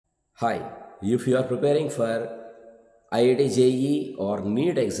Hi, if you are preparing for IIT JEE or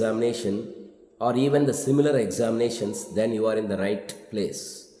NEET examination or even the similar examinations, then you are in the right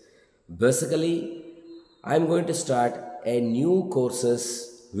place. Basically, I am going to start a new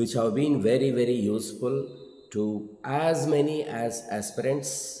courses which have been very useful to as many as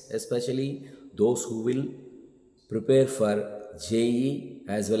aspirants, especially those who will prepare for JEE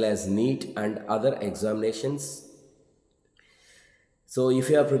as well as NEET and other examinations. So if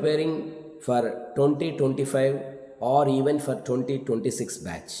you are preparing for 2025 or even for 2026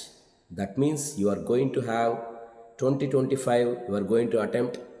 batch, that means you are going to have 2025 you are going to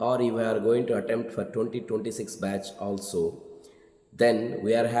attempt, or you are going to attempt for 2026 batch also. Then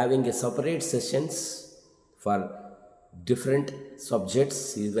we are having a separate sessions for different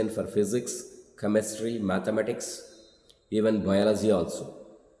subjects, even for physics, chemistry, mathematics, even biology also.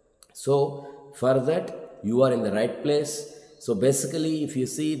 So for that you are in the right place. So basically, if you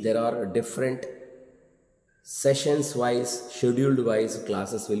see, there are different sessions wise, scheduled wise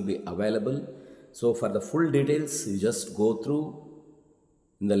classes will be available. So for the full details, you just go through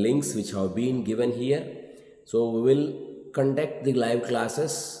the links which have been given here. So we will conduct the live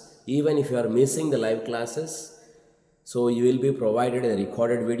classes. Even if you are missing the live classes, so you will be provided the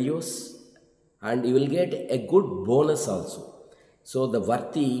recorded videos and you will get a good bonus also. So the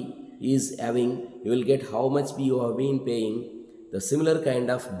worthy is having, you will get how much you have been paying. The similar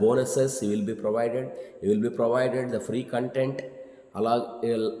kind of bonuses you will be provided. You will be provided the free content,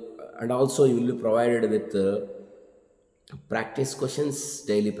 and also you will be provided with practice questions,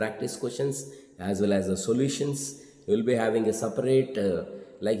 daily practice questions, as well as the solutions. You will be having a separate,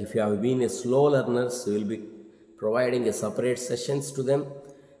 like if you have been a slow learners, you will be providing a separate sessions to them.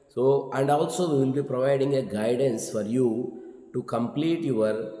 So, and also we will be providing a guidance for you to complete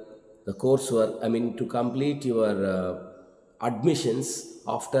the coursework, to complete your admissions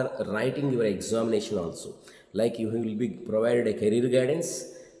after writing your examination also. Like you will be provided a career guidance,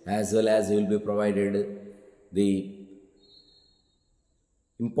 as well as you will be provided the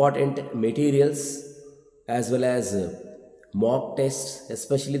important materials, as well as mock tests,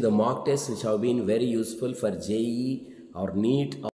 especially the mock tests which have been very useful for JEE or NEET